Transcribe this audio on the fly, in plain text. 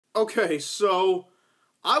Okay, so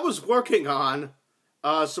I was working on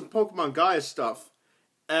some Pokemon Gaia stuff,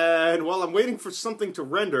 and while I'm waiting for something to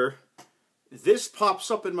render, this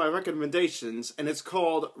pops up in my recommendations, and it's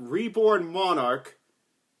called Reborn Monarch,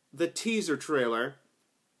 the teaser trailer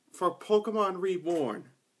for Pokemon Reborn.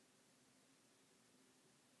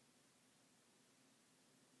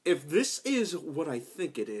 If this is what I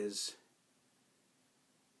think it is,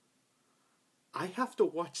 I have to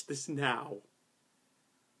watch this now.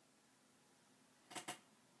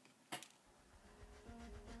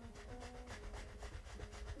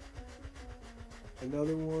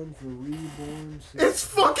 Another one for Reborn. It's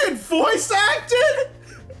fucking voice acted!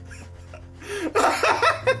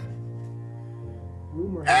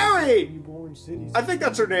 Rumor Harry! Reborn Cities. I think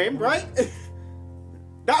that's her name, right?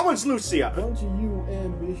 That one's A Lucia. bunch of you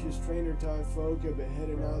ambitious trainer type folk have been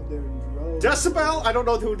heading out there in droves. Decibel? I don't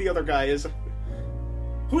know who the other guy is.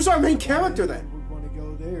 Who's our main character then? We're going to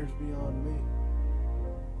go there is beyond me.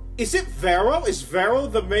 Is it Vero? Is Vero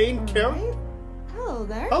the main character? Alright. Hello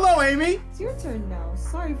there. Hello, Amy. It's your turn now.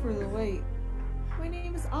 Sorry for the wait. My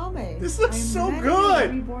name is Ame. This looks I'm so managing good.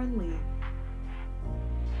 the Reborn League.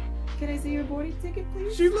 Can I see your boarding ticket,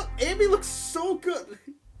 please? Amy looks so good.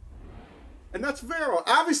 And that's Vero.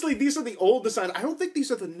 Obviously, these are the old designs. I don't think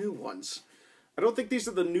these are the new ones. I don't think these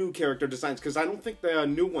are the new character designs, because I don't think the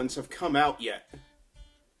new ones have come out yet.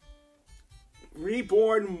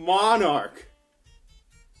 Reborn Monarch.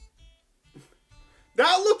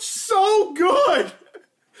 That looks so good!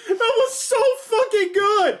 That was so fucking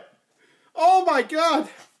good! Oh my god!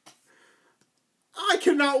 I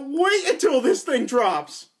cannot wait until this thing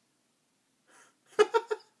drops!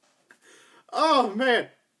 Oh man!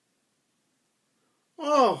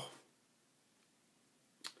 Oh!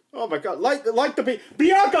 Oh my god, light the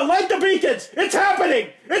Bianca, light the beacons! It's happening!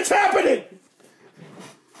 It's happening!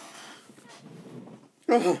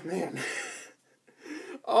 Oh man.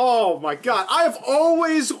 Oh my god, I have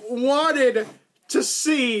always wanted to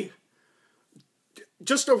see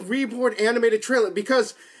just a Reborn animated trailer,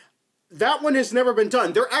 because that one has never been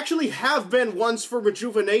done. There actually have been ones for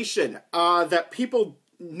Rejuvenation that people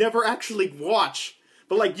never actually watch.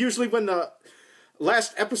 But like usually when the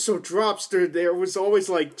last episode drops, there was always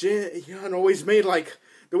like, Jan always made like,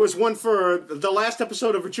 there was one for the last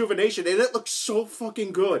episode of Rejuvenation, and it looked so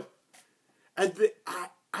fucking good. And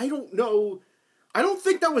I don't know, I don't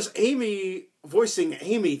think that was Amy voicing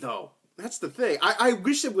Amy, though. That's the thing. I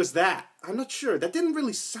wish it was that. I'm not sure. That didn't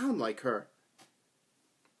really sound like her.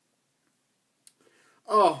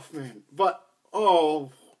 Oh, man. But,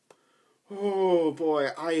 oh boy,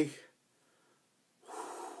 Alright,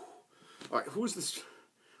 who's this?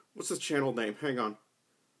 What's the channel name? Hang on.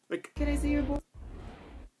 Like, Can I see your board?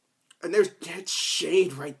 and there's that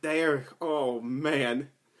shade right there. Oh, man.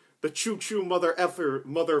 The Choo Choo Mother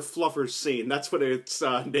Fluffer scene. That's what it's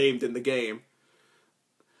named in the game.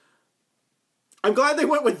 I'm glad they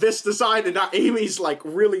went with this design and not Amy's, like,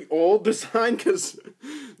 really old design, because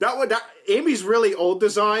Amy's really old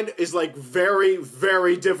design is, like, very,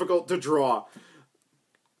 very difficult to draw.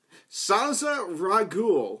 Sansa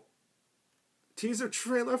Ragul. Teaser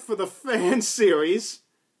trailer for the fan series.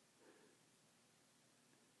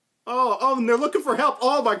 Oh, and they're looking for help.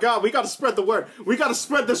 Oh my god, we gotta spread the word. We gotta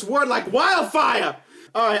spread this word like wildfire!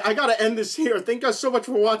 Alright, I gotta end this here. Thank you guys so much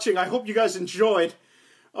for watching. I hope you guys enjoyed.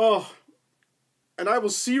 Oh, and I will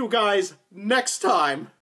see you guys next time.